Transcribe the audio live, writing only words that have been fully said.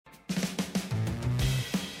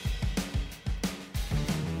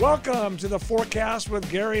Welcome to the forecast with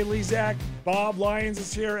Gary Lezak. Bob Lyons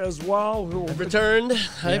is here as well. I've returned.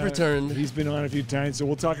 He's been on a few times, so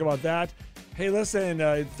we'll talk about that. Hey, listen,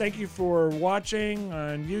 thank you for watching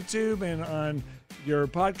on YouTube and on your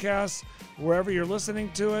podcasts, wherever you're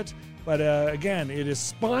listening to it. But again, it is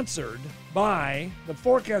sponsored by, the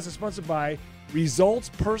forecast is sponsored by Results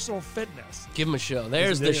Personal Fitness. Give him a show.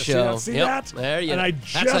 There's the show. See that? There you go. And I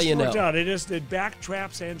That's just how you worked know. out. I just did back,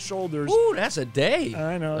 traps, and shoulders. Ooh, that's a day.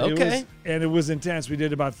 I know. Okay. It was intense. We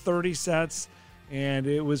did about 30 sets, and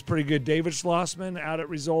it was pretty good. David Schlossman out at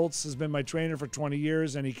Results has been my trainer for 20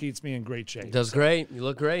 years, and he keeps me in great shape. Does great. You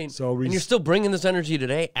look great. So and you're still bringing this energy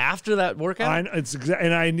today after that workout? I You're a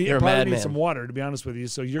probably need madman. some water, to be honest with you.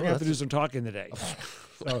 So you're going to have to do some talking today.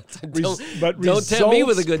 So, don't tempt me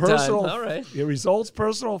with a good time. All right. Yeah, Results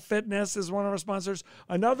Personal Fitness is one of our sponsors.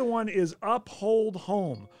 Another one is Uphold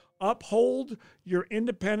Home. Uphold your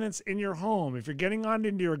independence in your home. If you're getting on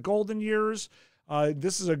into your golden years,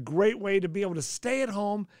 this is a great way to be able to stay at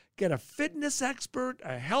home, get a fitness expert,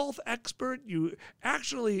 a health expert. You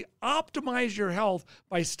actually optimize your health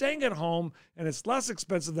by staying at home, and it's less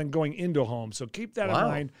expensive than going into a home. So keep that in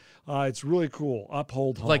mind. It's really cool.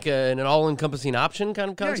 Uphold Home. Like an all-encompassing option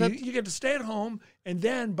kind of concept? Yeah, you get to stay at home, and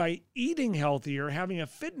then by eating healthier, having a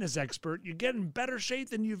fitness expert, you get in better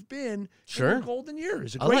shape than you've been in your golden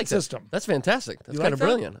years. A great like system. That's fantastic. That's kind of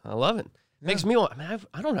brilliant. I love it. Makes me want.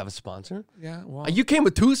 I don't have a sponsor. Yeah, well, You came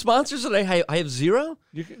with 2 sponsors and I have 0?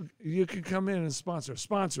 you can come in and sponsor us.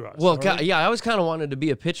 Well, right? yeah, I always kind of wanted to be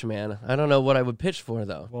a pitch man. I don't know what I would pitch for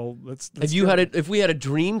though. Well, let's If we had a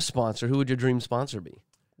dream sponsor, who would your dream sponsor be?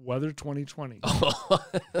 Weather 2020.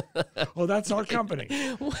 Oh, that's our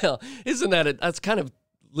company. Well, isn't that that's kind of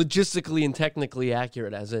logistically and technically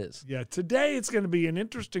accurate as is? Yeah, today it's going to be an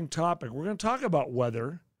interesting topic. We're going to talk about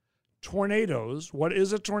weather, tornadoes. What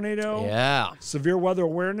is a tornado? Yeah. Severe Weather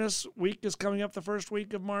Awareness Week is coming up the first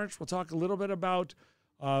week of March. We'll talk a little bit about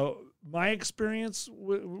my experience.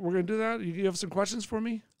 We're going to do that. You have some questions for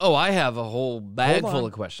me? Oh, I have a whole bag Hold full on.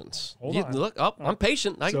 of questions. Hold on. Look, I'm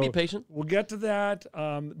patient. I can be patient. We'll get to that.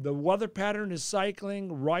 The weather pattern is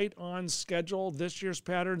cycling right on schedule. This year's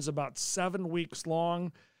pattern is about 7 weeks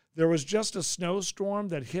long. There was just a snowstorm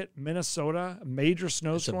that hit Minnesota, a major It's a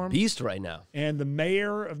snowstorm. beast right now. And the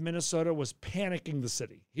mayor of Minnesota was panicking the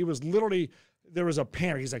city. He was literally, there was a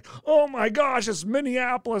panic. He's like, oh my gosh, it's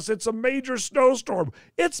Minneapolis. It's a major snowstorm.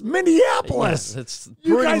 It's Minneapolis. Yes, it's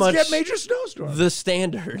You pretty guys much get major snowstorms. the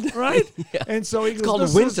standard. Right? Yeah. And so he It's goes, called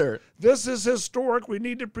this winter. This is historic. We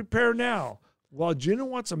need to prepare now. Well, do you know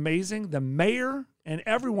what's amazing? The mayor and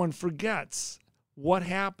everyone forgets what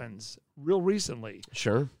happens real recently.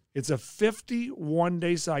 Sure. It's a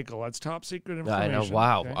 51-day cycle. That's top secret information. I know.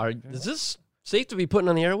 Wow. Okay? Is this safe to be putting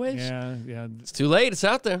on the airwaves? Yeah. It's too late. It's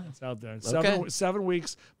out there. It's out there. Okay. 7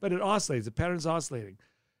 weeks, but it oscillates. The pattern's oscillating.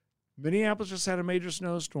 Minneapolis just had a major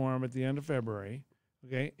snowstorm at the end of February.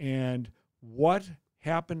 Okay, and what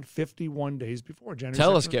happened 51 days before? January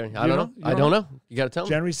Tell 2nd? us, Gary. You I don't know. I don't know. You got to tell me.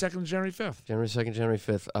 January 2nd, January 5th. January 2nd, January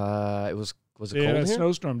 5th. Was it They had cold a here?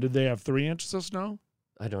 snowstorm. Did they have 3 inches of snow?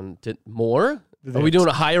 More? Did Are they we have- doing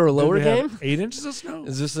a higher or Did lower they have game? 8 inches of snow?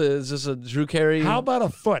 Is this a Drew Carey? How about a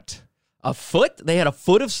foot? A foot? They had a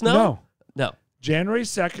foot of snow? No. January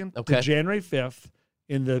 2nd Okay. to January 5th,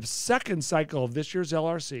 in the second cycle of this year's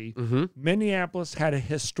LRC, Minneapolis had a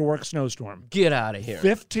historic snowstorm. Get out of here.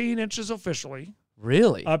 15 inches officially,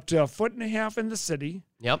 Really? up to 1.5 feet in the city.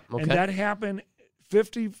 Yep. Okay. And that happened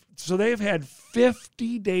 50. So they've had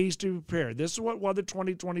 50 days to prepare. This is what Weather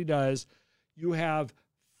 2020 does. You have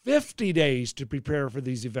 50 days to prepare for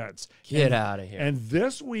these events. Get out of here. And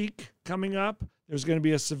this week coming up, there's going to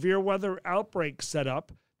be a severe weather outbreak set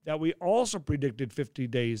up that we also predicted 50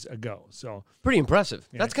 days ago. So Pretty impressive.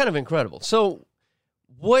 Yeah. That's kind of incredible. So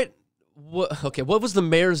what was the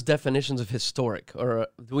mayor's definitions of historic? Or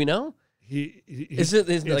do we know? Is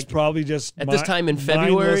it's like probably just at this time in mindless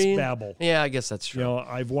February? babble. Yeah, I guess that's true. You know,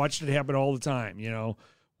 I've watched it happen all the time. You know,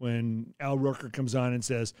 when Al Roker comes on and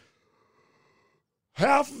says,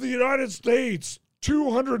 half of the United States,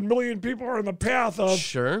 200 million people are in the path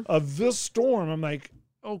of this storm. I'm like,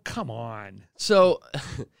 oh, come on. So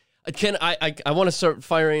I want to start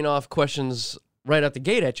firing off questions right out the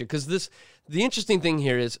gate at you, because the interesting thing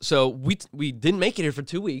here is, so we didn't make it here for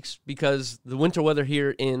 2 weeks because the winter weather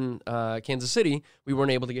here in Kansas City, we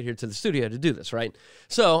weren't able to get here to the studio to do this, right?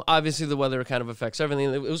 So obviously the weather kind of affects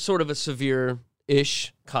everything. It was sort of a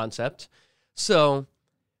severe-ish concept. So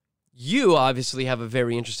you obviously have a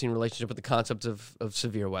very interesting relationship with the concept of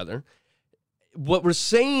severe weather. What we're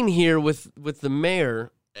saying here with the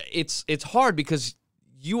mayor, it's hard because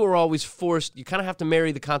you are always forced, you kind of have to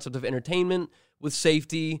marry the concept of entertainment with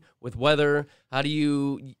safety, with weather. How do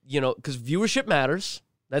you know, because viewership matters.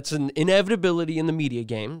 That's an inevitability in the media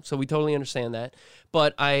game, so we totally understand that.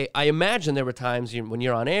 But I imagine there were times when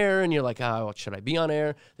you're on air and you're like, oh, should I be on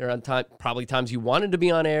air? There are probably times you wanted to be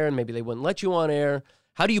on air and maybe they wouldn't let you on air.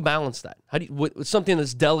 How do you balance that? How do you, with something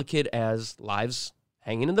as delicate as lives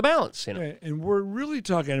hanging in the balance? You know? Okay, and we're really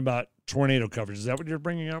talking about tornado coverage. Is that what you're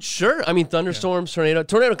bringing up? Sure. I mean, thunderstorms,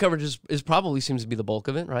 tornado coverage is probably seems to be the bulk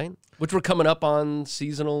of it, right? Which we're coming up on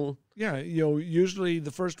seasonal. Yeah, usually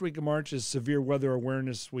the first week of March is Severe Weather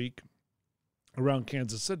Awareness Week around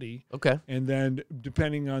Kansas City. Okay. And then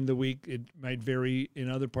depending on the week, it might vary in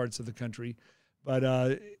other parts of the country.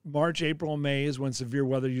 But March, April, and May is when severe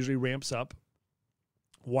weather usually ramps up.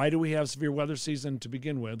 Why do we have severe weather season to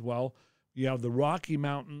begin with? Well, you have the Rocky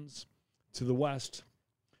Mountains to the west,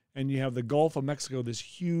 and you have the Gulf of Mexico, this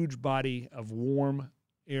huge body of warm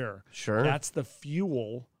air. Sure. That's the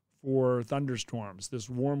fuel for thunderstorms, this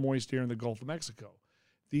warm, moist air in the Gulf of Mexico.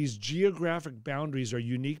 These geographic boundaries are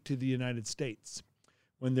unique to the United States.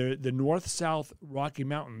 When the north-south Rocky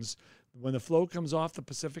Mountains, when the flow comes off the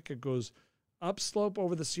Pacific, it goes upslope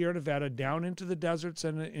over the Sierra Nevada, down into the deserts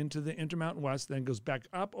and into the Intermountain West, then goes back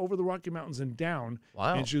up over the Rocky Mountains and down.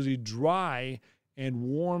 Wow. And it's usually dry and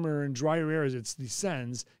warmer and drier air as it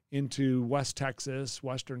descends into West Texas,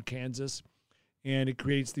 western Kansas, and it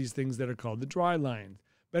creates these things that are called the dry line.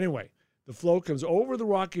 But anyway, the flow comes over the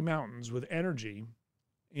Rocky Mountains with energy,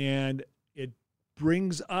 and it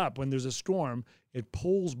brings up, when there's a storm, it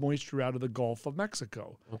pulls moisture out of the Gulf of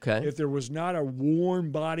Mexico. Okay. If there was not a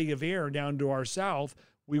warm body of air down to our south,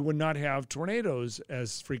 we would not have tornadoes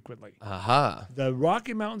as frequently. Aha. The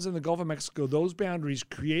Rocky Mountains and the Gulf of Mexico, those boundaries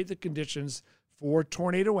create the conditions for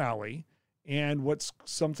Tornado Alley and what's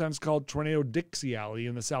sometimes called Tornado Dixie Alley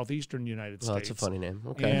in the southeastern United States. Well, that's a funny name.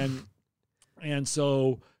 Okay. And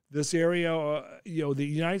so this area, the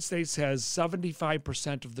United States has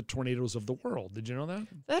 75% of the tornadoes of the world. Did you know that?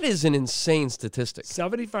 That is an insane statistic.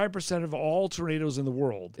 75% of all tornadoes in the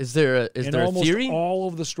world. Is there a theory? All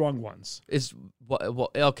of the strong ones.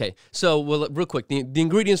 Okay. So, real quick, the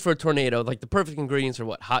ingredients for a tornado, like the perfect ingredients are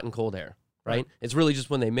what? Hot and cold air, right? It's really just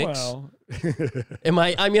when they mix. Well,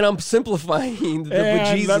 I'm simplifying the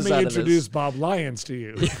bejesus let me out introduce of Bob Lyons to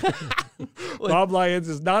you. Bob Lyons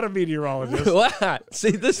is not a meteorologist. What?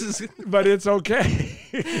 See, this is... But it's okay.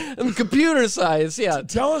 Computer science, yeah.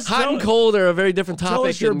 Hot and cold are a very different topic. Tell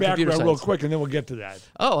us your in background computer real science. quick, and then we'll get to that.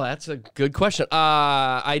 Oh, that's a good question.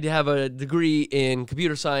 I have a degree in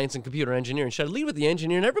computer science and computer engineering. Should I lead with the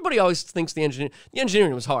engineering? Everybody always thinks the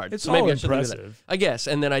engineering was hard. It's so maybe all I should lead with impressive. that. I guess.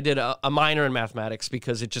 And then I did a minor in mathematics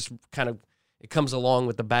because it just kind of it comes along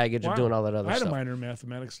with the baggage of doing all that other I had stuff. a minor in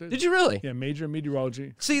mathematics, too. Did you really? Yeah, major in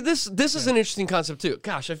meteorology. See, this is an interesting concept, too.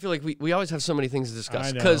 Gosh, I feel like we always have so many things to discuss.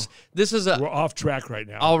 I know. Because this is We're off track right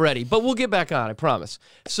now. already, but we'll get back on, I promise.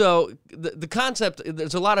 So the concept,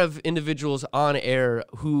 there's a lot of individuals on air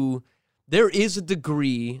who there is a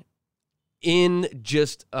degree in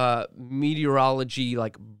just meteorology,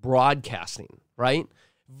 like broadcasting, right?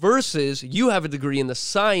 Versus you have a degree in the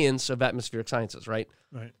science of atmospheric sciences, right?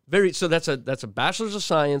 Right. So that's a bachelor's of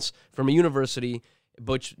science from a university,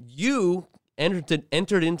 but you entered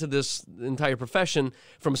into this entire profession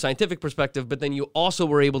from a scientific perspective, but then you also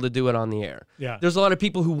were able to do it on the air. Yeah. There's a lot of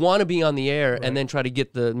people who want to be on the air and then try to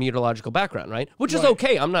get the meteorological background, right? Which is Right.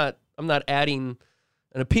 okay. I'm not adding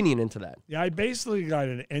an opinion into that. Yeah, I basically got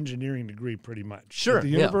an engineering degree pretty much. Sure, At the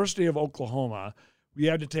yeah. University of Oklahoma, we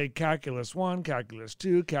had to take Calculus 1, Calculus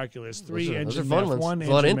 2, Calculus 3, Those are Engine fun Math ones. 1, There's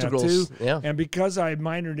a lot of Engine Math integrals, 2. yeah. And because I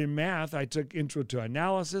minored in math, I took Intro to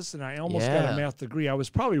Analysis, and I almost got Yeah. a math degree. I was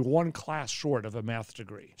probably one class short of a math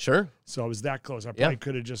degree. Sure. So I was that close. I Yeah. probably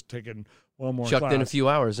could have just taken one more Chucked class. in a few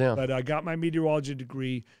hours, yeah. But I got my meteorology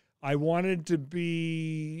degree. I wanted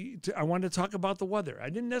I wanted to talk about the weather. I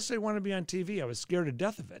didn't necessarily want to be on TV. I was scared to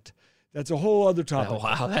death of it. That's a whole other topic. Oh,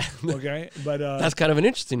 wow. Okay, but That's kind of an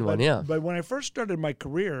interesting one, yeah. But when I first started my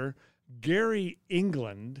career, Gary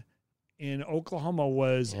England in Oklahoma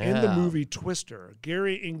was in the Yeah. movie Twister.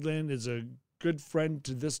 Gary England is a good friend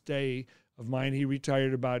to this day of mine. He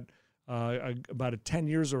retired about 10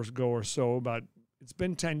 years ago or so. It's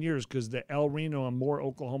been 10 years because the El Reno and more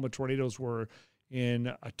Oklahoma tornadoes were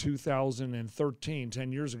in 2013,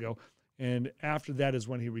 10 years ago. And after that is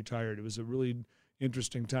when he retired. It was a really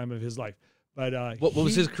interesting time of his life. But What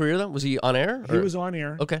was his career then? Was he on air? He or- was on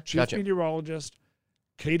air. Okay, Chief gotcha. meteorologist,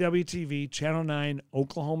 KWTV, Channel 9,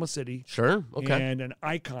 Oklahoma City. Sure, okay. And an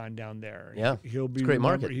icon down there. Yeah, He'll be it's a great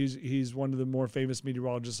remembered- market. He's one of the more famous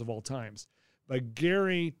meteorologists of all times. But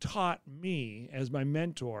Gary taught me, as my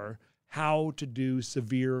mentor, how to do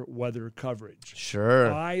severe weather coverage. Sure.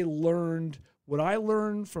 What I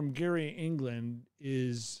learned from Gary England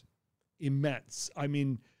is immense. I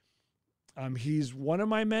mean, he's one of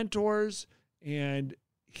my mentors, and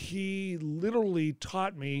he literally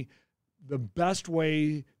taught me the best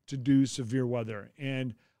way to do severe weather.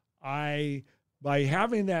 And by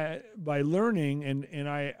learning, and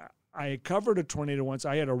I covered a tornado once.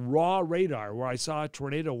 I had a raw radar where I saw a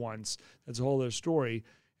tornado once. That's a whole other story.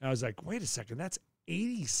 And I was like, wait a second, that's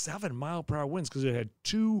 87 mile per hour winds, because it had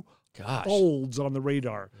two folds on the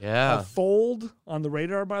radar. Yeah. A fold on the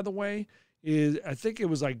radar, by the way, I think it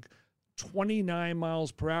was like 29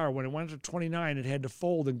 miles per hour. When it went to 29, it had to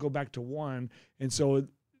fold and go back to 1. And so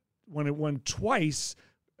when it went twice,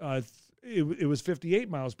 it was 58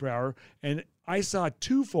 miles per hour. And I saw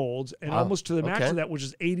 2 folds and almost to the max of that, which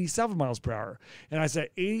is 87 miles per hour. And I said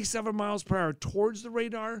 87 miles per hour towards the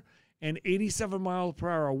radar and 87 miles per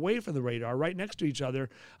hour away from the radar, right next to each other.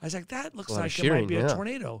 I was like, that looks like it might be a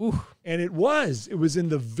tornado. Ooh. And it was. It was in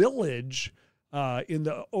the Village, in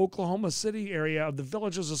the Oklahoma City area of the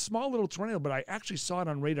Village. It was a small little tornado, but I actually saw it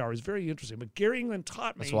on radar. It was very interesting. But Gary England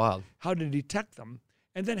taught me how to detect them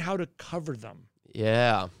and then how to cover them.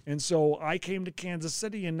 Yeah. And so I came to Kansas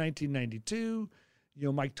City in 1992. You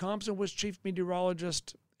know, Mike Thompson was chief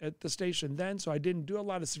meteorologist at the station then, so I didn't do a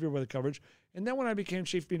lot of severe weather coverage. And then when I became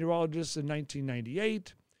chief meteorologist in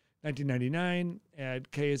 1998, 1999 at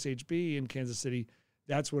KSHB in Kansas City,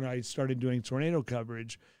 that's when I started doing tornado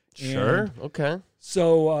coverage. Sure. Okay.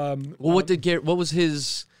 So, what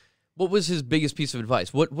was his biggest piece of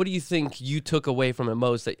advice? What do you think you took away from it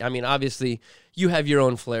most? I mean, obviously you have your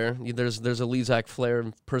own flair. There's a Lezak flair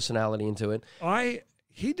and personality into it.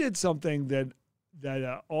 He did something that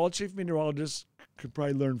all chief meteorologists could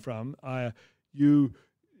probably learn from. When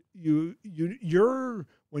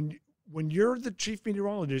you're the chief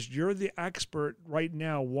meteorologist, you're the expert right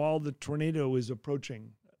now while the tornado is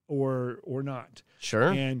approaching or not.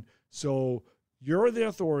 Sure. And so you're the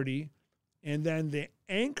authority, and then the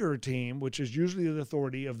anchor team, which is usually the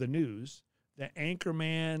authority of the news, the anchor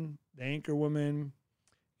man, the anchor woman,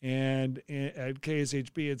 and at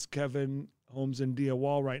KSHB, it's Kevin Holmes and Dia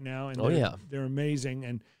Wall right now. And they're amazing.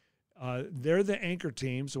 And they're the anchor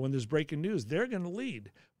team. So when there's breaking news, they're going to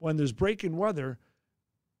lead. When there's breaking weather,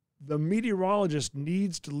 the meteorologist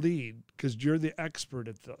needs to lead because you're the expert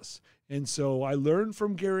at this. And so I learned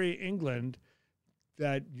from Gary England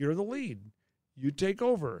that you're the lead. You take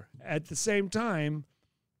over. At the same time,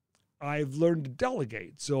 I've learned to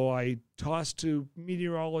delegate. So I toss to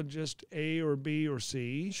meteorologist A or B or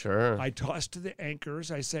C. Sure. I toss to the anchors.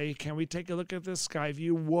 I say, can we take a look at this sky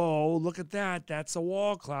view? Whoa, look at that. That's a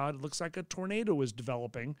wall cloud. It looks like a tornado is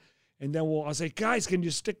developing. And then I'll say, guys, can you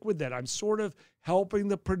stick with that? I'm sort of helping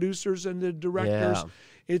the producers and the directors. Yeah.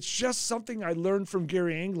 It's just something I learned from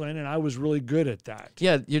Gary England, and I was really good at that.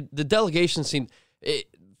 Yeah, the delegation seemed...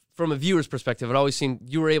 From a viewer's perspective, it always seemed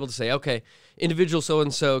you were able to say, okay, individual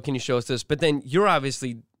so-and-so, can you show us this? But then you're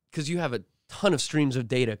obviously, because you have a ton of streams of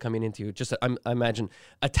data coming into you, just I imagine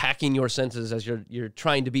attacking your senses as you're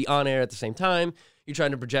trying to be on air at the same time. You're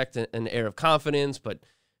trying to project an air of confidence, but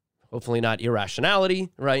hopefully not irrationality,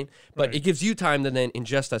 right? But it gives you time to then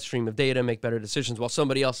ingest that stream of data, make better decisions, while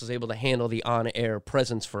somebody else is able to handle the on-air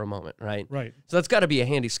presence for a moment, right? Right. So that's got to be a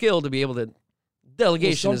handy skill to be able to...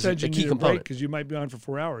 Delegation is a key component because you might be on for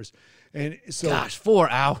 4 hours, and so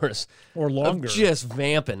 4 hours or longer, just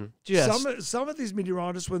vamping. Some of these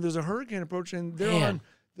meteorologists, when there's a hurricane approaching,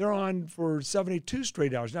 they're on for 72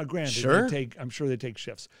 straight hours. Now, granted, I'm sure they take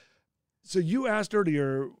shifts. So you asked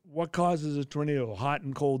earlier, what causes a tornado? Hot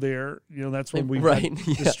and cold air. You know, that's when we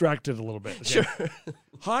distracted a little bit. Okay? Sure.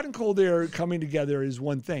 Hot and cold air coming together is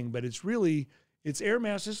one thing, but it's really. It's air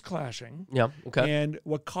masses clashing. Yeah, okay. And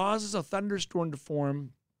what causes a thunderstorm to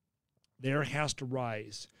form, the air has to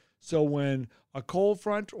rise. So when a cold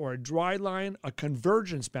front or a dry line, a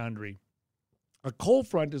convergence boundary, a cold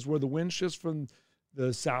front is where the wind shifts from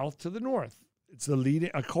the south to the north. It's the leading.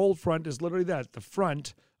 A cold front is literally that, the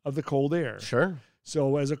front of the cold air. Sure.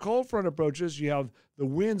 So as a cold front approaches, you have the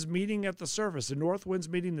winds meeting at the surface, the north winds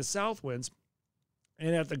meeting the south winds,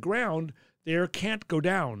 and at the ground, the air can't go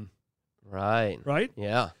down. Right. Right?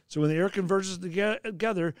 Yeah. So when the air converges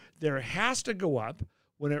together, there has to go up.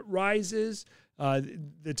 When it rises,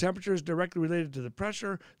 the temperature is directly related to the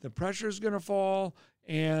pressure. The pressure is going to fall.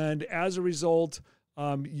 And as a result,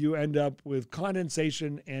 you end up with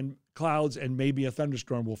condensation and clouds, and maybe a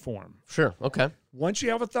thunderstorm will form. Sure. Okay. Once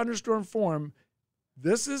you have a thunderstorm form,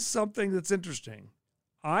 this is something that's interesting.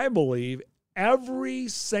 I believe every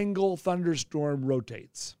single thunderstorm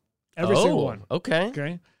rotates. Every single one. Okay.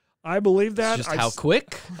 Okay. I believe that. It's just how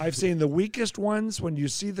quick? I've seen the weakest ones when you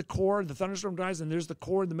see the core, the thunderstorm dies, and there's the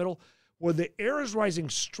core in the middle, where the air is rising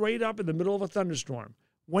straight up in the middle of a thunderstorm.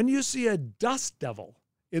 When you see a dust devil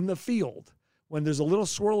in the field, when there's a little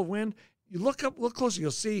swirl of wind, you look closer,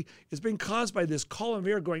 you'll see it's being caused by this column of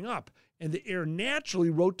air going up, and the air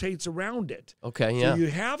naturally rotates around it. Okay, yeah. So you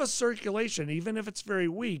have a circulation, even if it's very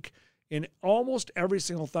weak, in almost every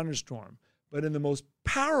single thunderstorm. But in the most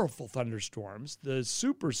powerful thunderstorms, the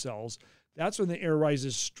supercells, that's when the air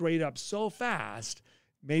rises straight up so fast,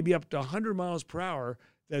 maybe up to 100 miles per hour,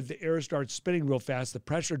 that the air starts spinning real fast, the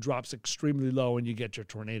pressure drops extremely low, and you get your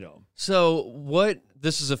tornado. So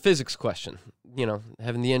this is a physics question. You know,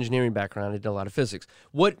 having the engineering background, I did a lot of physics.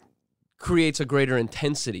 What creates a greater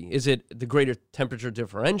intensity? Is it the greater temperature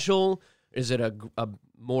differential? Is it a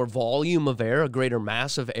more volume of air, a greater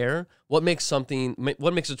mass of air? What makes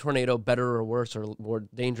a tornado better or worse, or more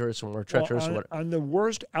dangerous or more treacherous? Well, on the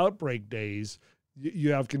worst outbreak days,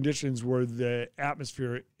 you have conditions where the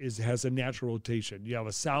atmosphere has a natural rotation. You have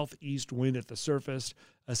a southeast wind at the surface,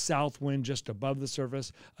 a south wind just above the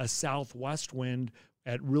surface, a southwest wind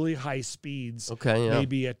at really high speeds,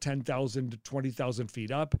 maybe at 10,000 to 20,000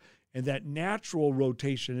 feet up. And that natural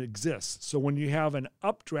rotation exists. So when you have an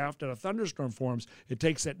updraft and a thunderstorm forms, it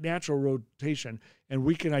takes that natural rotation, and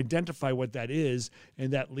we can identify what that is,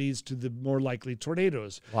 and that leads to the more likely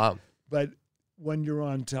tornadoes. Wow. But when you're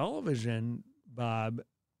on television, Bob,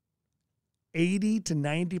 80 to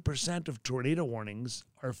 90% of tornado warnings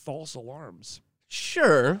are false alarms.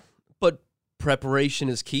 Sure, but preparation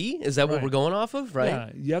is key. Is that what we're going off of, right? Yeah,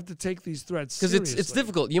 you have to take these threats seriously. Because it's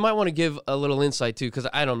difficult. You might want to give a little insight, too, because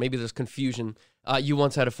I don't know, maybe there's confusion. You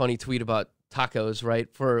once had a funny tweet about tacos, right,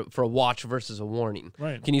 for a watch versus a warning.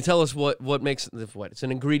 Right. Can you tell us what makes what? It's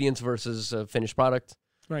an ingredients versus a finished product?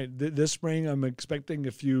 Right. This spring, I'm expecting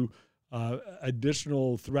a few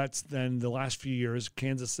additional threats than the last few years.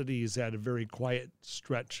 Kansas City has had a very quiet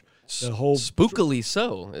stretch. The whole spookily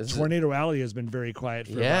so. Tornado Alley has been very quiet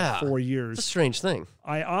for about 4 years. It's a strange thing.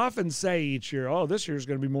 I often say each year, this year is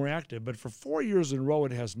going to be more active, but for 4 years in a row,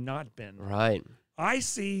 it has not been. Right. I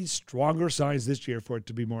see stronger signs this year for it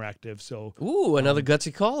to be more active. So, another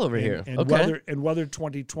gutsy call over here. And Weather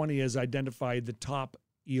 2020 has identified the top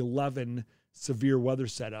 11 severe weather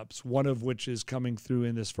setups, one of which is coming through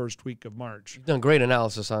in this first week of March. You've done great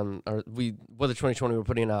analysis on Weather 2020 we're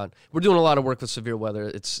putting out. We're doing a lot of work with severe weather.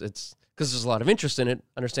 It's because there's a lot of interest in it,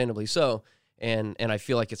 understandably so, and I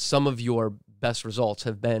feel like some of your best results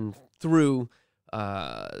have been through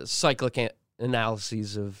cyclic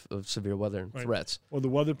analyses of severe weather threats. Well, the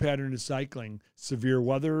weather pattern is cycling. Severe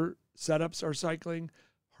weather setups are cycling.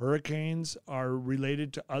 Hurricanes are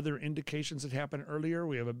related to other indications that happened earlier.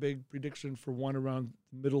 We have a big prediction for one around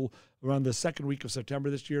the second week of September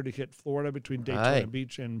this year to hit Florida between Daytona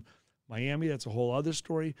Beach and Miami. That's a whole other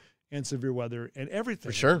story. And severe weather and everything.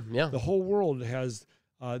 For sure, yeah. The whole world has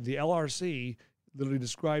the LRC literally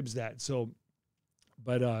describes that. So,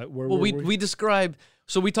 but we describe.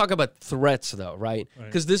 So we talk about threats, though, right?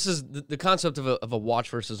 Because this is the concept of a watch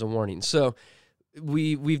versus a warning. So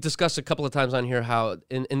we've discussed a couple of times on here how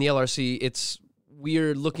in the LRC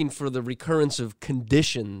we're looking for the recurrence of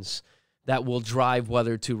conditions that will drive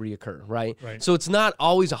weather to reoccur, right? So it's not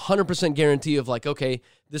always 100% guarantee of like, okay,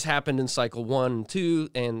 this happened in cycle 1 and 2,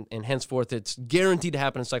 and henceforth it's guaranteed to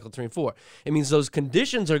happen in cycle 3 and 4. It means those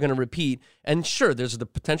conditions are going to repeat, and sure, there's the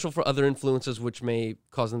potential for other influences which may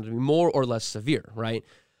cause them to be more or less severe, right?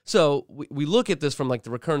 So we look at this from like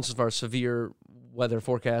the recurrence of our severe weather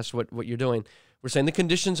forecast, what you're doing. We're saying the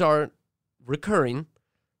conditions are recurring.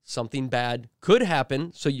 Something bad could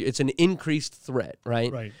happen, so it's an increased threat,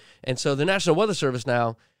 right? Right. And so the National Weather Service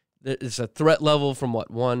now, it's a threat level from what,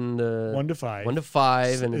 1 to 5. 1 to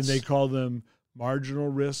 5, and they call them marginal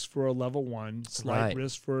risk for a level 1, slight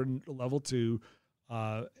risk for a level 2,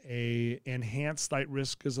 a enhanced slight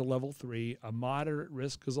risk is a level 3, a moderate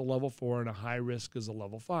risk is a level 4, and a high risk is a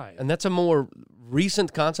level 5. And that's a more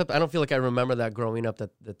recent concept. I don't feel like I remember that growing up,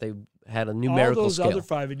 that they had a numerical scale. All those other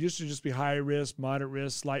 5, it used to just be high risk, moderate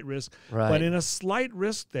risk, slight risk. Right. But in a slight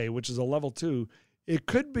risk day, which is a level 2, it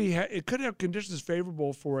could have conditions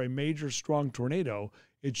favorable for a major strong tornado.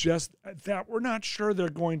 It's just that we're not sure they're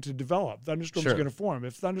going to develop. Thunderstorms are going to form.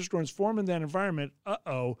 If thunderstorms form in that environment,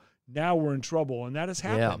 now we're in trouble, and that has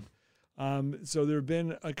happened. Yeah. So there have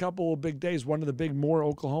been a couple of big days. One of the big Moore,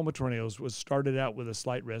 Oklahoma tornadoes was started out with a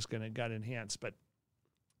slight risk, and it got enhanced.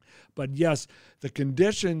 But yes, the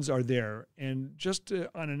conditions are there. And just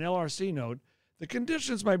on an LRC note, the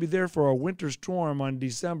conditions might be there for a winter storm on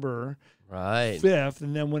December Right. 5th,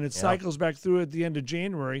 and then when it cycles back through at the end of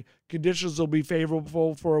January, conditions will be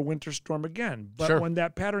favorable for a winter storm again. But Sure. when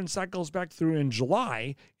that pattern cycles back through in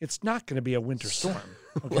July, it's not going to be a winter storm,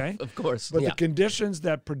 okay? Of course. But yeah. the conditions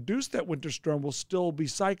that produce that winter storm will still be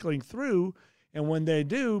cycling through, and when they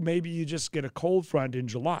do, maybe you just get a cold front in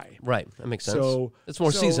July. Right. That makes sense. So It's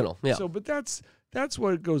more seasonal. Yeah. So, but that's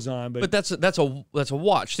what goes on. But that's a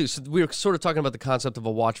watch too. So we were sort of talking about the concept of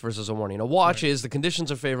a watch versus a warning. A watch is the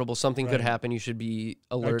conditions are favorable, something could happen, you should be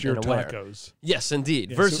alert like your and aware. tacos. Yes,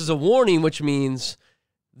 indeed. Yeah, versus a warning, which means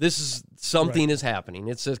this is something is happening.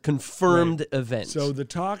 It's a confirmed event. So the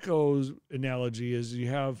tacos analogy is you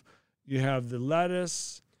have the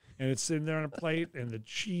lettuce and it's sitting there on a plate, and the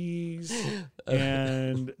cheese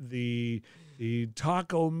and the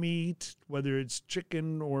taco meat, whether it's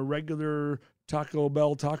chicken or regular Taco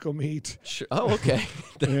Bell taco meat. Sure. Oh, okay.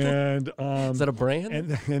 And is that a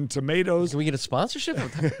brand? and tomatoes. Can we get a sponsorship?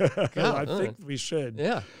 I think we should.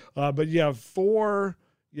 Yeah. But you have four,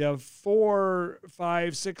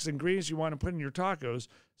 5, 6 ingredients you want to put in your tacos.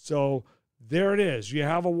 So there it is. You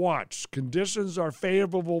have a watch. Conditions are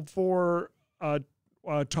favorable for a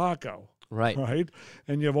taco. Right. Right.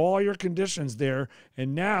 And you have all your conditions there.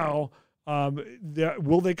 And now,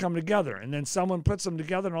 will they come together? And then someone puts them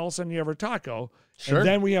together, and all of a sudden you have a taco. Sure. And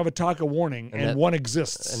then we have a taco warning, and one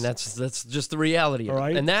exists. And that's just the reality of All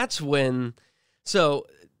right. it. And that's when, so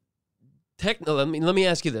let me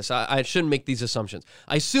ask you this. I shouldn't make these assumptions.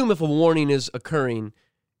 I assume if a warning is occurring,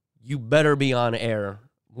 you better be on air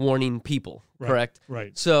warning people, correct?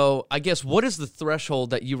 Right. So I guess what is the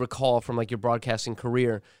threshold that you recall from like your broadcasting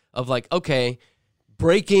career of like, okay,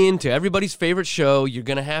 break into everybody's favorite show, you're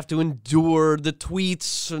going to have to endure the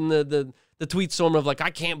tweets and the tweet storm of like, I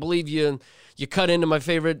can't believe you cut into my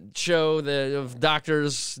favorite show of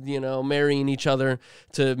doctors, marrying each other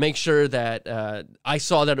to make sure that I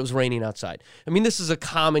saw that it was raining outside. I mean, this is a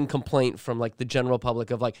common complaint from like the general public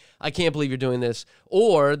of like, I can't believe you're doing this,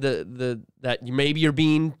 or that maybe you're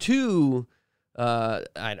being too I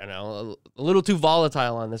don't know, a little too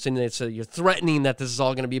volatile on this, and you're threatening that this is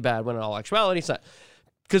all going to be bad when in all actuality it's not.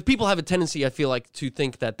 Because people have a tendency, I feel like, to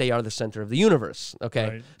think that they are the center of the universe, okay?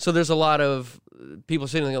 Right. So there's a lot of people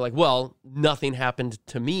sitting there like, well, nothing happened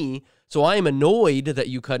to me, so I am annoyed that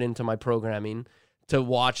you cut into my programming to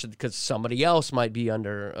watch it because somebody else might be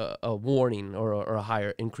under a warning or a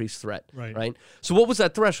higher increased threat, right? So what was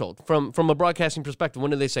that threshold? From a broadcasting perspective,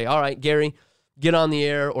 when did they say, all right, Gary, get on the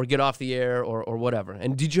air or get off the air or whatever?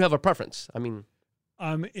 And did you have a preference? I mean...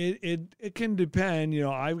 It can depend.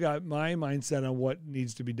 I've got my mindset on what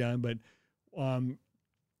needs to be done, but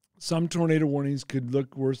some tornado warnings could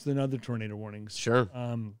look worse than other tornado warnings. Sure.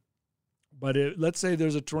 But let's say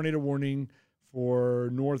there's a tornado warning for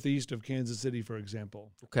northeast of Kansas City, for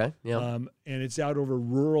example. Okay. Yeah. And it's out over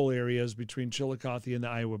rural areas between Chillicothe and the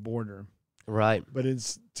Iowa border. Right. But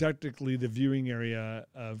it's technically the viewing area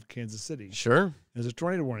of Kansas City. Sure. There's a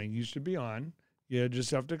tornado warning. You should be on. You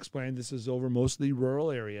just have to explain this is over mostly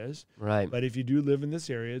rural areas. Right. But if you do live in this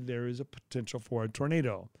area, there is a potential for a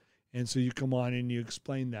tornado. And so you come on and you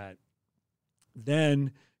explain that.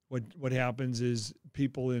 Then what happens is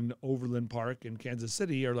people in Overland Park in Kansas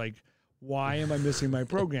City are like, why am I missing my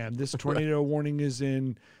program? This tornado warning is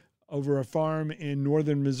over a farm in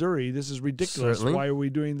northern Missouri. This is ridiculous. Certainly. Why are we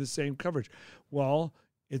doing the same coverage? Well,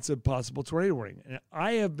 it's a possible tornado warning. And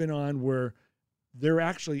I have been on where there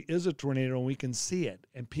actually is a tornado and we can see it.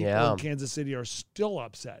 And people in Kansas City are still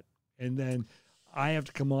upset. And then I have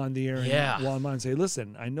to come on the air and while I'm on and say,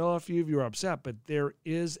 listen, I know a few of you are upset, but there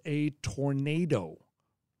is a tornado.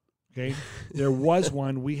 Okay. There was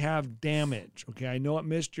one. We have damage. Okay. I know it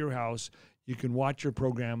missed your house. You can watch your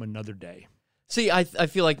program another day. See, I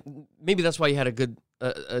feel like maybe that's why you had a good,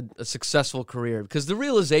 a successful career, because the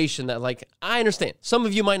realization that, like, I understand some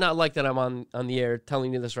of you might not like that I'm on the air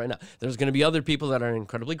telling you this right now. There's going to be other people that are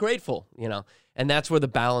incredibly grateful, and that's where the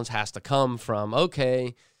balance has to come from.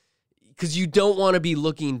 Okay, because you don't want to be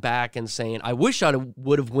looking back and saying, I wish I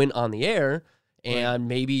would have went on the air and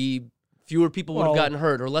maybe fewer people would have gotten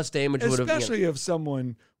hurt or less damage would have. Especially if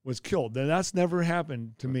someone was killed. Then that's never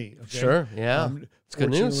happened to me. Okay? Sure, yeah. It's good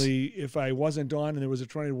news. Fortunately, if I wasn't on and there was a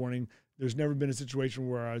tornado warning, there's never been a situation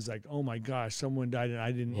where I was like, oh my gosh, someone died and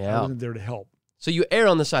I wasn't there to help. So you err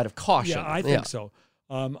on the side of caution. Yeah, I think so.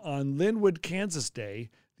 On Linwood, Kansas Day,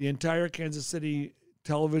 the entire Kansas City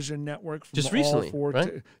television network from just recently,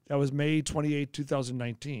 right? That was May 28,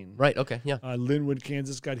 2019. Right, okay, yeah. Linwood,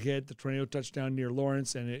 Kansas got hit. The tornado touched down near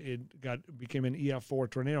Lawrence, and it became an EF4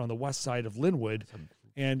 tornado on the west side of Linwood.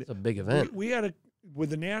 It's a big event. We had with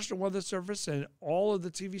the National Weather Service and all of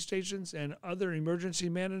the TV stations and other emergency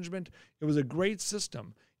management, it was a great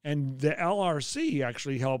system. And the LRC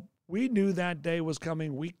actually helped. We knew that day was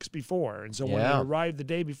coming weeks before. And so when it arrived the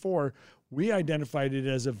day before, we identified it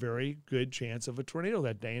as a very good chance of a tornado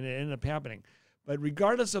that day, and it ended up happening. But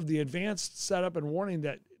regardless of the advanced setup and warning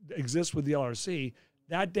that exists with the LRC,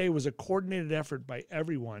 that day was a coordinated effort by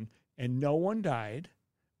everyone, and no one died,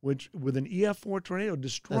 which with an EF4 tornado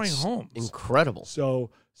destroying homes. Incredible. So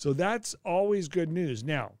that's always good news.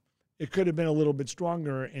 Now, it could have been a little bit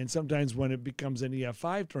stronger, and sometimes when it becomes an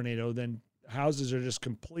EF5 tornado, then houses are just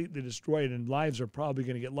completely destroyed, and lives are probably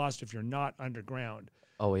going to get lost if you're not underground.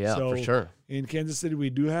 Oh, yeah, for sure. In Kansas City,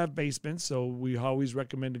 we do have basements, so we always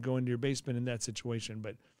recommend to go into your basement in that situation.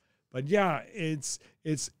 But yeah, it's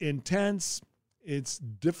intense. It's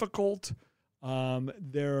difficult.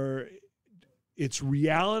 It's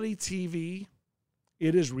reality TV.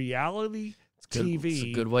 It is reality TV. It's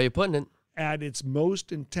a good way of putting it. At its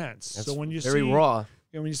most intense. That's so when you very see raw.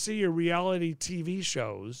 when you see your reality TV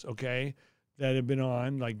shows, okay, that have been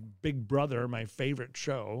on, like Big Brother, my favorite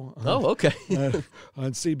show. Oh, okay.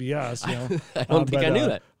 On CBS. You know. I don't think I knew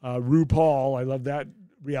that. RuPaul, I love that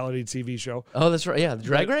reality TV show. Oh, that's right. Yeah, the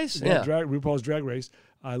Drag Race? Yeah. RuPaul's Drag Race.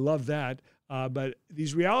 I love that. But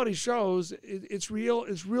these reality shows, it's real.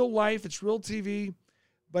 It's real life. It's real TV.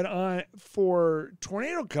 But for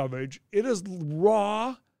tornado coverage, it is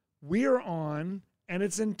raw. We are on, and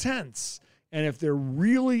it's intense. And if there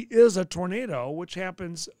really is a tornado, which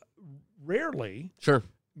happens rarely, sure.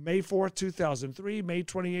 May 4th, 2003, May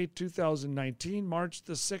 28th, 2019, March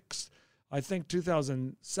the 6th, I think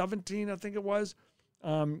 2017, I think it was.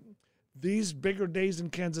 These bigger days in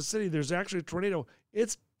Kansas City, there's actually a tornado.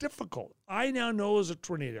 It's difficult. I now know there's a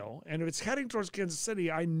tornado, and if it's heading towards Kansas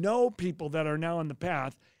City, I know people that are now on the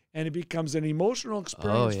path, and it becomes an emotional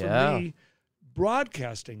experience for me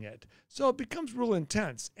broadcasting it. So it becomes real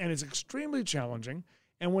intense, and it's extremely challenging.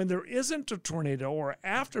 And when there isn't a tornado or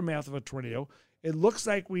aftermath of a tornado, it looks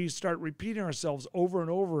like we start repeating ourselves over and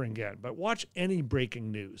over again. But watch any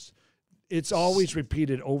breaking news. It's always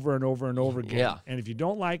repeated over and over and over again. Yeah. And if you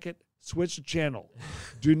don't like it, switch the channel.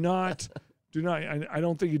 Do not, I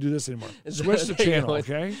don't think you do this anymore. Switch the channel,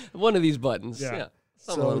 okay? One of these buttons. Yeah.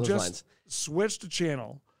 Something along those just lines. Switch the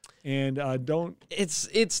channel and don't.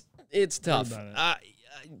 It's tough.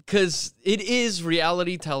 Because it is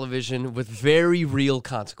reality television with very real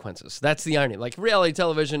consequences. That's the irony. Like, reality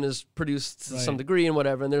television is produced to some degree and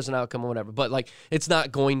whatever, and there's an outcome and whatever. But, like, it's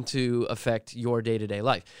not going to affect your day-to-day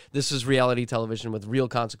life. This is reality television with real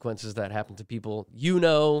consequences that happen to people you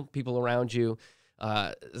know, people around you.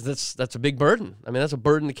 That's a big burden. I mean, that's a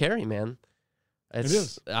burden to carry, man. It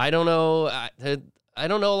is. I don't know. I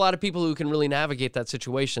don't know a lot of people who can really navigate that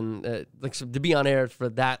situation, like to be on air for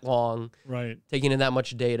that long, right? Taking in that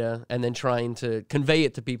much data and then trying to convey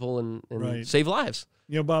it to people and save lives.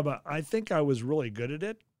 You know, Baba, I think I was really good at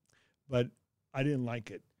it, but I didn't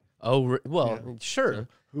like it. Oh, well, sure. So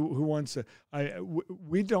who wants to?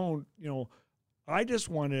 We don't. You know, I just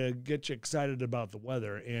want to get you excited about the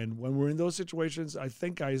weather, and when we're in those situations, I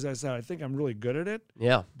think, as I said, I think I'm really good at it.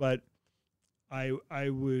 Yeah, but I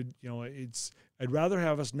would, you know, I'd rather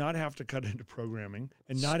have us not have to cut into programming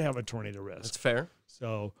and not have a tornado risk. That's fair.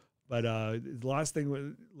 So, but the last thing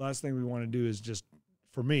we want to do is just,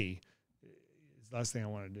 for me, is the last thing I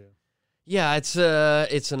want to do. Yeah,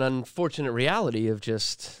 it's an unfortunate reality of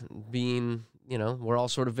just being, you know, we're all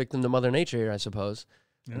sort of victim to Mother Nature here, I suppose.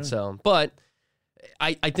 Yeah. And so, but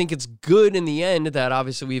I think it's good in the end that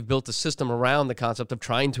obviously we've built a system around the concept of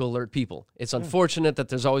trying to alert people. It's unfortunate that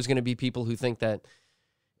there's always going to be people who think that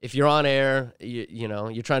if you're on air, you know,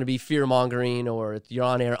 you're trying to be fear-mongering, or you're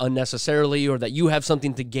on air unnecessarily, or that you have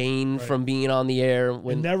something to gain from being on the air.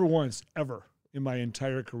 And never once, ever, in my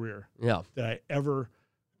entire career, did I ever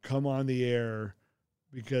come on the air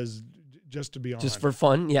because just to be on. Just for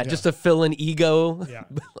fun? Yeah, just to fill an ego. Yeah.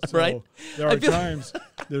 Right? There are times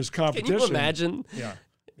there's competition. Can you imagine? Yeah.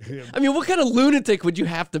 I mean, what kind of lunatic would you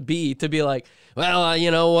have to be like, well, you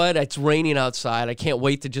know what? It's raining outside. I can't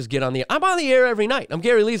wait to just get on the air. I'm on the air every night. I'm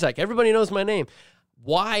Gary Lezak. Everybody knows my name.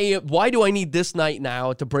 Why do I need this night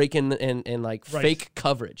now to break in and like fake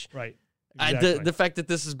coverage? Right. Exactly. The fact that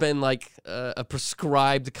this has been like a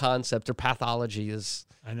prescribed concept or pathology is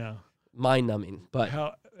mind-numbing. But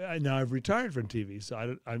now I've retired from TV,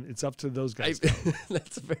 so it's up to those guys.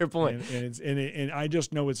 That's a fair point. And I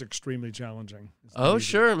just know it's extremely challenging. Oh,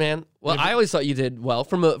 sure, man. Well, I always thought you did well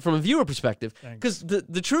from a viewer perspective, because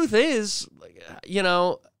the truth is, you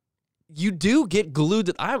know, you do get glued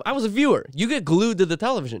to. I was a viewer. You get glued to the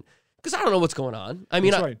television because I don't know what's going on. I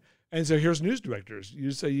mean, that's right. And so here's news directors. You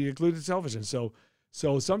say you get glued to television. So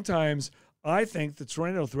So sometimes I think the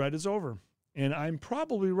tornado threat is over, and I'm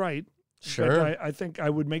probably right. Sure. But I think I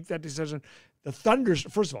would make that decision.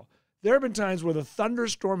 First of all, there have been times where the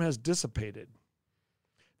thunderstorm has dissipated.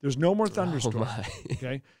 There's no more thunderstorm. Oh my.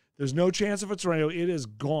 Okay. There's no chance of a tornado. It is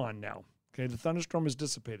gone now. Okay. The thunderstorm is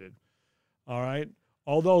dissipated. All right.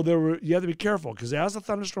 Although you have to be careful because as the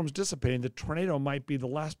thunderstorm is dissipating, the tornado might be the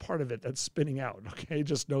last part of it that's spinning out. Okay.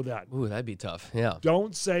 Just know that. Ooh, that'd be tough. Yeah.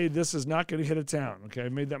 Don't say this is not going to hit a town. Okay. I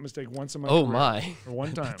made that mistake once in my Oh career. my. For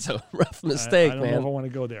one time. It's a rough mistake, I don't know man. if I want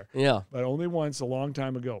to go there. Yeah. But only once a long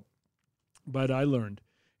time ago. But I learned.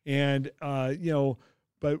 And,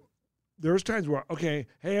 but there's times where, okay,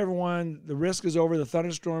 hey, everyone, the risk is over. The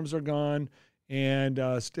thunderstorms are gone. And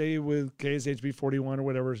stay with KSHB 41 or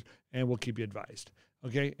whatever, and we'll keep you advised.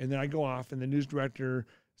 Okay? And then I go off, and the news director,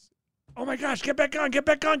 oh, my gosh, get back on, get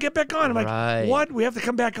back on, get back on. I'm Right. like, what? We have to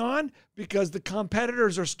come back on? Because the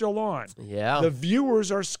competitors are still on. Yeah. The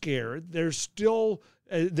viewers are scared. They're still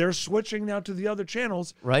they're switching now to the other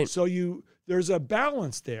channels. Right. So there's a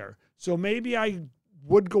balance there. So maybe I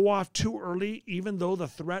would go off too early, even though the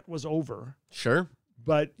threat was over. Sure.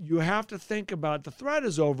 But you have to think about the threat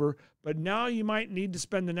is over, but now you might need to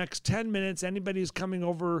spend the next 10 minutes. Anybody who's coming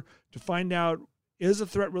over to find out, is the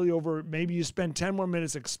threat really over? Maybe you spend 10 more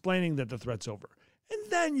minutes explaining that the threat's over. And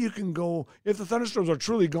then you can go, if the thunderstorms are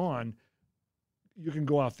truly gone, you can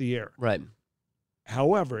go off the air. Right.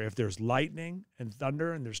 However, if there's lightning and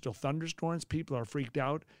thunder and there's still thunderstorms, people are freaked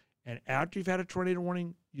out. And after you've had a tornado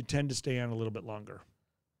warning, you tend to stay on a little bit longer.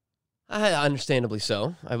 Understandably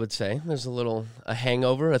so, I would say. There's a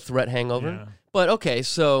hangover, a threat hangover. Yeah. But okay,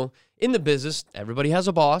 so in the business, everybody has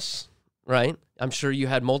a boss, right? I'm sure you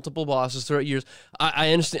had multiple bosses throughout years.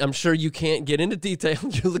 I understand. I'm sure you can't get into detail.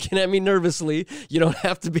 You're looking at me nervously. You don't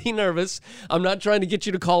have to be nervous. I'm not trying to get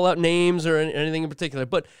you to call out names or anything in particular.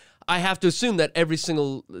 But I have to assume that every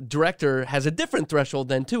single director has a different threshold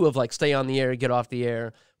then, too, of like, stay on the air, get off the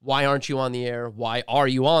air. Why aren't you on the air? Why are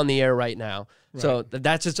you on the air right now? Right. So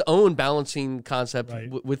that's its own balancing concept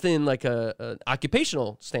within like a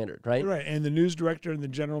occupational standard, right? Right. And the news director and the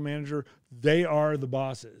general manager, they are the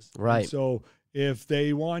bosses. Right. And so if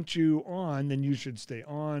they want you on, then you should stay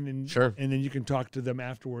on. And, sure. And then you can talk to them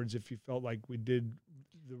afterwards if you felt like we did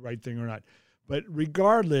the right thing or not. But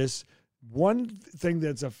regardless, one thing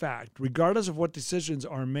that's a fact, regardless of what decisions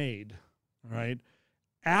are made, all right,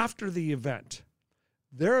 after the event,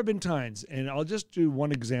 there have been times, and I'll just do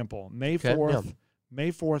one example. May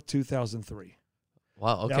 4th, 2003.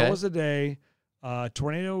 Wow, okay. That was the day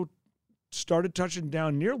tornado started touching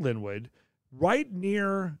down near Linwood, right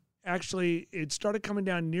near, actually, it started coming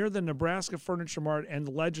down near the Nebraska Furniture Mart and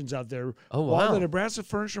the Legends out there. Oh, wow. While the Nebraska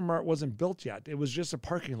Furniture Mart wasn't built yet. It was just a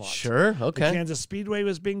parking lot. Sure, okay. The Kansas Speedway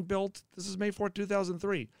was being built. This is May 4th,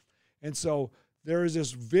 2003. And so there is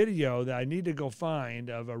this video that I need to go find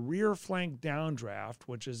of a rear flank downdraft,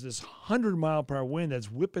 which is this 100-mile-per-hour wind that's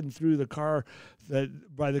whipping through the car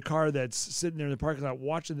by the car that's sitting there in the parking lot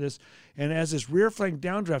watching this. And as this rear flank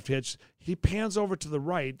downdraft hits, he pans over to the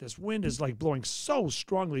right. This wind is like blowing so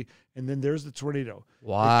strongly, and then there's the tornado.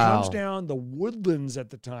 Wow. It comes down the Woodlands at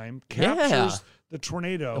the time, captures the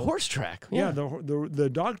tornado. The horse track. Yeah, the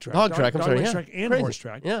dog track. Dog track, I'm sorry. Track and Crazy. horse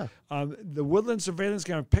track. Yeah. The Woodland surveillance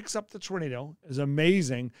camera picks up the tornado. Is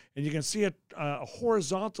amazing. And you can see a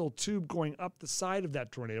horizontal tube going up the side of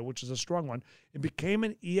that tornado, which is a strong one. It became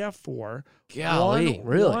an EF4. Golly,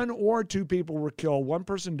 really? One or two people were killed. One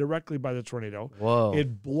person directly by the tornado. Whoa.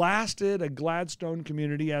 It blasted a Gladstone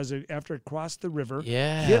community after it crossed the river.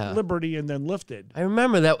 Yeah. Hit Liberty and then lifted. I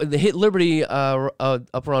remember that. They hit Liberty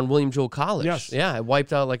up around William Jewell College. Yes. Yeah, it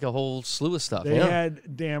wiped out like a whole slew of stuff. They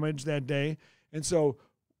had damage that day. And so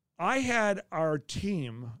I had our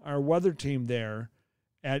team, our weather team there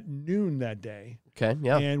at noon that day. Okay,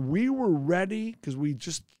 yeah. And we were ready because we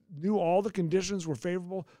just knew all the conditions were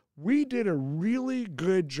favorable. We did a really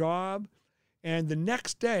good job. And the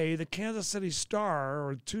next day, the Kansas City Star,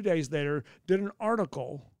 or 2 days later, did an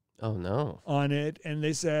article Oh, no. on it. And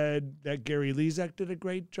they said that Gary Lezak did a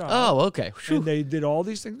great job. Oh, okay. Whew. And they did all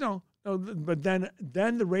these things. No, but then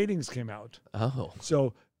the ratings came out. Oh.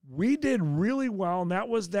 So we did really well, and that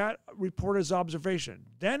was that reporter's observation.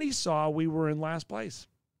 Then he saw we were in last place.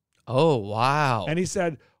 Oh, wow. And he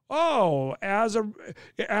said,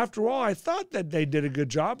 after all, I thought that they did a good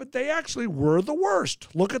job, but they actually were the worst.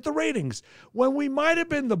 Look at the ratings. When we might have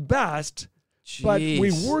been the best, but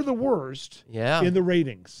we were the worst in the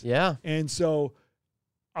ratings. Yeah. And so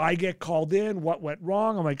I get called in. What went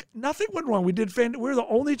wrong? I'm like, nothing went wrong. We were the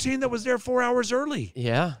only team that was there 4 hours early.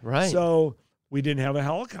 Yeah, right. So we didn't have a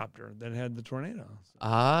helicopter that had the tornado.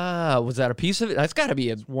 Was that a piece of it? That's got to be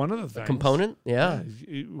a One of the things. component. Yeah.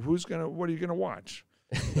 What are you gonna watch?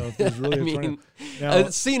 So if there's really I a mean, tornado. Now,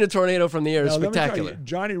 seeing a tornado from the air is now, let me tell you, spectacular.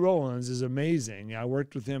 Johnny Rollins is amazing. I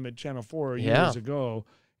worked with him at Channel 4 Yeah. years ago,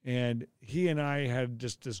 and he and I had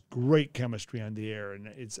just this great chemistry on the air, and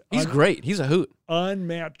He's great. He's a hoot.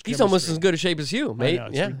 unmatched. He's chemistry. almost as good a shape as you, mate. know,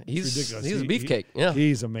 it's Yeah, rid- it's he's ridiculous. a He- beefcake. Yeah.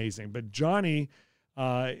 He's amazing. But Johnny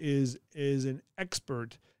is an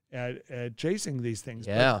expert at chasing these things.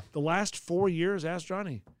 But Yeah. the last 4 years, ask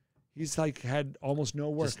Johnny. He's had almost no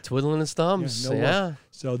work. Just twiddling his thumbs. no work. Yeah.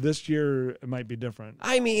 So this year it might be different.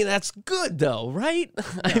 I mean, that's good though, right?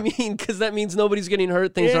 I mean, because that means nobody's getting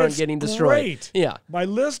hurt, things aren't It's getting destroyed. great. Yeah. My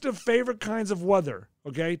list of favorite kinds of weather.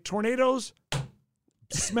 Okay, tornadoes,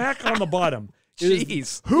 smack on the bottom. is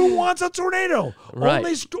Jeez. Who wants a tornado? Right.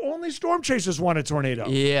 Only storm chasers want a tornado.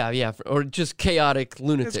 Yeah. Or just chaotic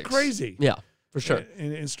lunatics. It's crazy. Yeah, for sure.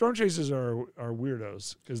 And storm chasers are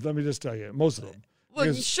weirdos, because let me just tell you, most of them. Well,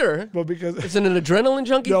 Because- sure. Well, because Is it an adrenaline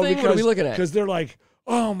junkie thing? What are we looking at? Because they're like,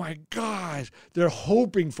 oh my gosh, they're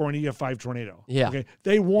hoping for an EF5 tornado. Yeah. Okay,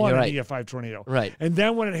 they want You're an right. EF5 tornado. Right. And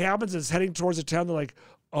then when it happens, it's heading towards the town. They're like,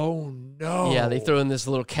 oh no. Yeah, they throw in this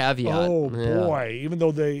little caveat. Oh Yeah. boy, even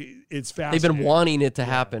though it's fast. They've been wanting it to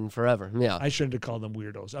happen forever. Yeah. I shouldn't have called them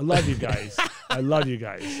weirdos. I love you guys. I love you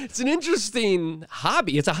guys. It's an interesting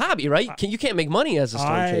hobby. It's a hobby, right? You can't make money as a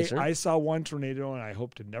storm chaser. I saw one tornado, and I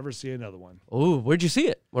hope to never see another one. Oh, where'd you see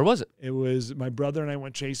it? Where was it? It was my brother and I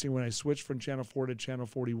went chasing when I switched from Channel 4 to Channel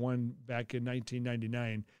 41 back in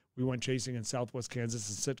 1999. We went chasing in southwest Kansas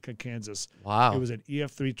and Sitka, Kansas. Wow. It was an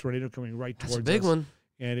EF3 tornado coming right That's towards a big us. one.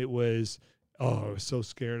 And it was, I was so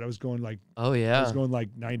scared. I was going like Oh, I yeah. was going like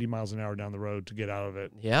 90 miles an hour down the road to get out of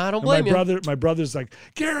it. Yeah, I don't And blame you. my brother's like,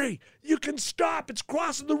 Gary, you can stop. It's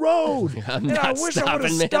crossing the road. I'm and I not wish I would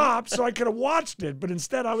have stopping, man. stopped so I could have watched it. But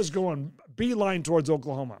instead, I was going beeline towards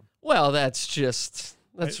Oklahoma. Well, that's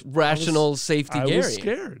rational safety, I Gary. was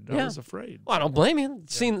scared. I Yeah. was afraid. Well, I don't blame you.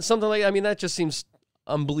 Seeing something like, I mean, that just seems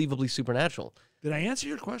unbelievably supernatural. Did I answer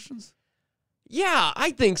your questions? Yeah,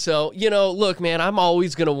 I think so. Look, man, I'm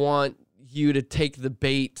always going to want you to take the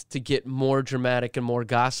bait to get more dramatic and more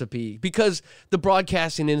gossipy, because the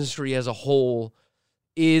broadcasting industry as a whole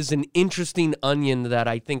is an interesting onion that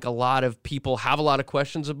I think a lot of people have a lot of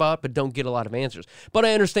questions about but don't get a lot of answers. But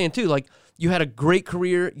I understand too, like, you had a great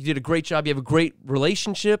career, you did a great job, you have a great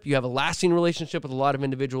relationship, you have a lasting relationship with a lot of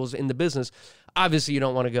individuals in the business. Obviously, you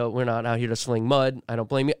don't want to go, we're not out here to sling mud. I don't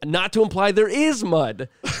blame you. Not to imply there is mud.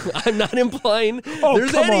 I'm not implying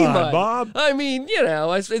there's come any on, mud. Bob. I mean,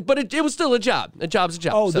 but it was still a job. A job's a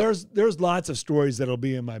job. Oh, So, there's lots of stories that'll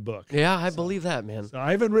be in my book. yeah, I believe that, man. So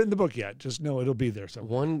I haven't written the book yet. Just know it'll be there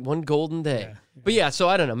somewhere. One golden day. But yeah, so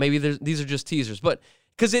I don't know. Maybe these are just teasers, but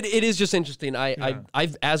because it is just interesting.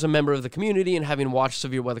 I've as a member of the community and having watched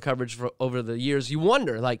severe weather coverage for over the years, you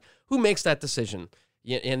wonder, like, who makes that decision?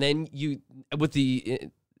 Yeah, and then with the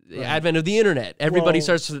advent of the internet, everybody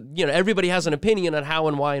starts to, everybody has an opinion on how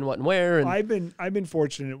and why and what and where. And I've been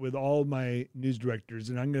fortunate with all my news directors,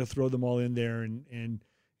 and I'm going to throw them all in there, and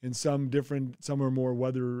some are more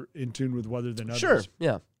weather in tune with weather than others. sure,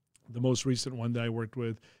 yeah. The most recent one that I worked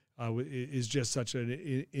with is just such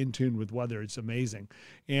an in tune with weather. It's amazing.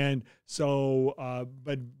 And so,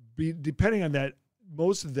 depending on that,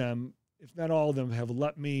 most of them, if not all of them, have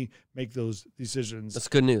let me make those decisions. That's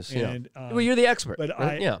good news. And, well, you're the expert. But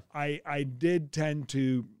right? I did tend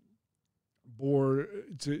to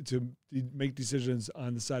to make decisions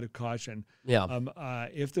on the side of caution. Yeah.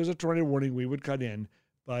 If there's a tornado warning, we would cut in,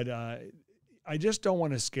 but I just don't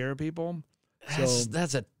want to scare people.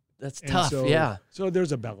 That's tough. So, yeah. So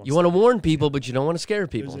there's a balance. You want to warn people, but you don't want to scare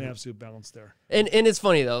people. There's an absolute balance there. And it's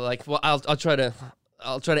funny though. Like, well, I'll try to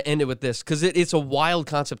end it with this, because it's a wild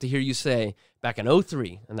concept to hear you say back in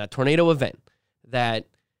 2003 in that tornado event that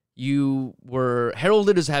you were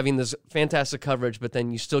heralded as having this fantastic coverage, but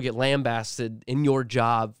then you still get lambasted in your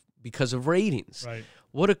job because of ratings. Right.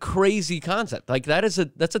 What a crazy concept. Like, that's a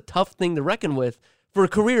tough thing to reckon with for a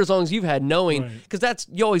career as long as you've had, knowing, because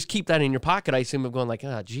you always keep that in your pocket, I assume, of going like,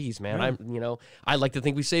 geez, man, Right. I like to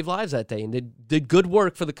think we saved lives that day and did good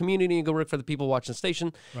work for the community and good work for the people watching the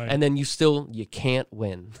station. Right. And then you can't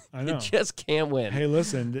win. I know. You just can't win. Hey,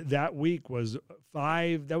 listen, that week was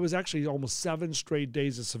that was actually almost 7 straight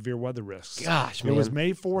days of severe weather risks. Gosh, It man. was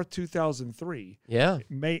May 4th, 2003. Yeah.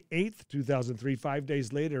 May 8th, 2003, 5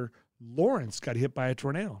 days later, Lawrence got hit by a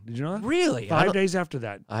tornado. Did you know that? Really? 5 days after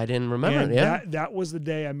that. I didn't remember. And Yeah. that was the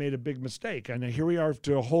day I made a big mistake. And here we are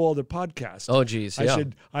to a whole other podcast. Oh, geez. Yeah.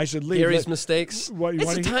 I should leave. Gary's mistakes. What, you It's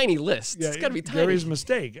wanna a hear- tiny list. Yeah, It's got to be tiny. Gary's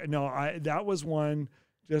mistake. No, that was one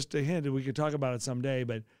just a hint, and we could talk about it someday,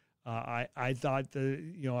 but I thought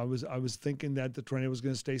I was thinking that the tornado was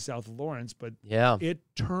going to stay south of Lawrence, but Yeah. it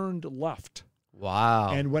turned left.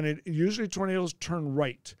 Wow. And usually tornadoes turn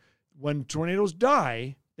right. When tornadoes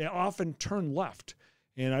die, they often turn left.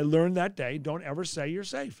 And I learned that day, don't ever say you're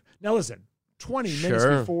safe. Now listen, 20 minutes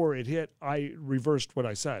Sure. before it hit, I reversed what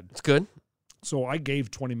I said. It's good. So I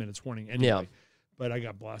gave 20 minutes warning anyway, Yeah. but I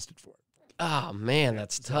got blasted for it. Oh, man,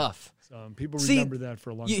 that's tough. So people See, remember that for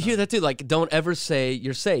a long You time. hear that too? Like, don't ever say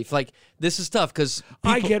you're safe. Like, this is tough because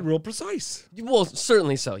I get real precise. well,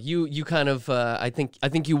 certainly so. You kind of I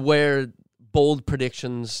think you wear bold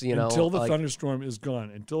predictions. Until the like, thunderstorm is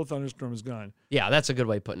gone. Until the thunderstorm is gone. yeah, that's a good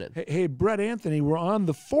way of putting it. Hey, Brett Anthony, we're on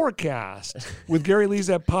the forecast with Gary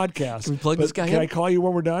Lezak podcast. Can we plug this guy Can in? I call you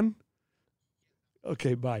when we're done?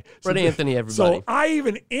 Okay, bye. Brett Anthony, everybody. So I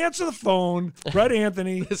even answer the phone. Brett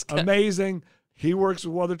Anthony, This guy. amazing. He works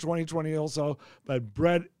with Weather 2020 also. But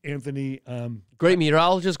Brett Anthony, Great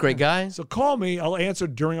meteorologist, great guy. so call me. I'll answer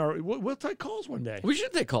during our. We'll take calls one day. We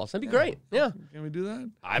should take calls. That'd be great. Yeah. Can we do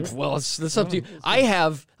that? Well, it's up to you.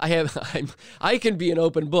 I can be an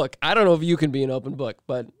open book. I don't know if you can be an open book,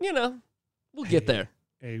 but we'll get there.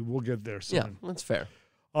 Hey, we'll get there soon. Yeah, that's fair.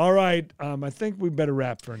 All right. I think we better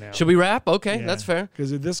wrap for now. Should we wrap? Okay, that's fair.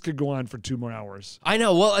 Because this could go on for 2 more hours. I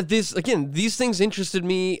know. Well, these things interested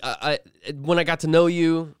me. When I got to know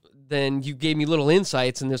you, then you gave me little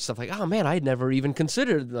insights and there's stuff like, oh man, I had never even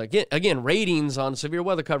considered again ratings on severe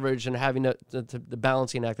weather coverage and having the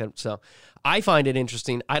balancing act. So I find it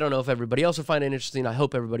interesting. I don't know if everybody else will find it interesting. I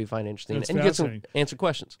hope everybody find it interesting It's and get some fascinating. answer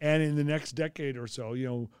questions. And in the next decade or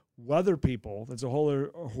so, weather people, that's a whole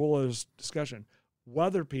other discussion.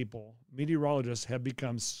 Weather people, meteorologists have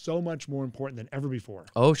become so much more important than ever before.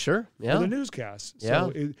 Oh sure, yeah. For the newscasts. Yeah.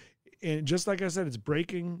 So and just like I said, it's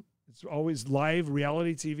breaking. It's always live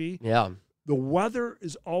reality TV. Yeah. The weather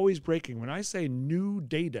is always breaking. When I say new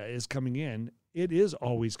data is coming in, it is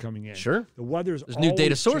always coming in. Sure. The weather is There's new data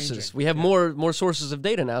always sources. changing. We have more sources of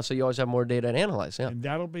data now, so you always have more data to analyze. Yeah. And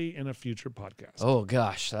that'll be in a future podcast. Oh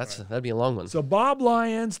gosh, that'd be a long one. So Bob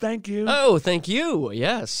Lyons, thank you. Oh, thank you.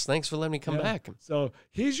 Yes, thanks for letting me come Yeah. back. So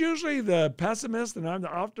he's usually the pessimist and I'm the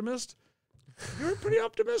optimist. You're pretty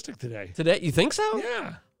optimistic today. Today, you think so?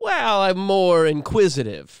 Yeah. Well, I'm more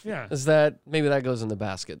inquisitive. Yeah. Maybe that goes in the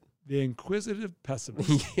basket? The inquisitive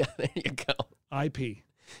pessimist. Yeah, there you go. IP.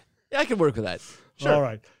 Yeah, I could work with that. Sure. All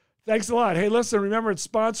right. Thanks a lot. Hey, listen, remember it's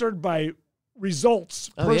sponsored by Results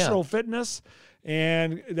Oh, yeah. Personal Fitness.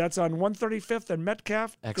 And that's on 135th and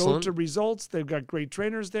Metcalf. Excellent. Go to Results. They've got great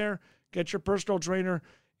trainers there. Get your personal trainer.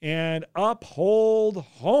 And Uphold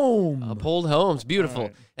Home. Uphold Homes, beautiful. All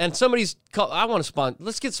right. And somebody's called. I want to sponsor.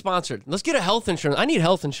 Let's get sponsored. Let's get a health insurance. I need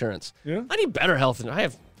health insurance. Yeah? I need better health insurance. I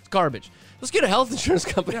have garbage. Let's get a health insurance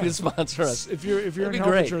company Yeah. to sponsor us. If you're That'd in be health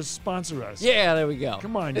great. insurance, sponsor us. Yeah, there we go.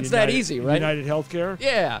 Come on. It's that United- easy, right? United Healthcare.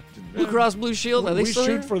 Yeah. Blue Cross Blue Shield. Are they We still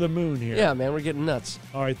shoot here? for the moon here. Yeah, man, we're getting nuts.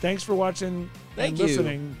 All right. Thanks for watching Thank and you.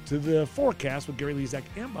 listening to the forecast with Gary Lezak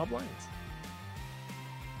and Bob Lyons.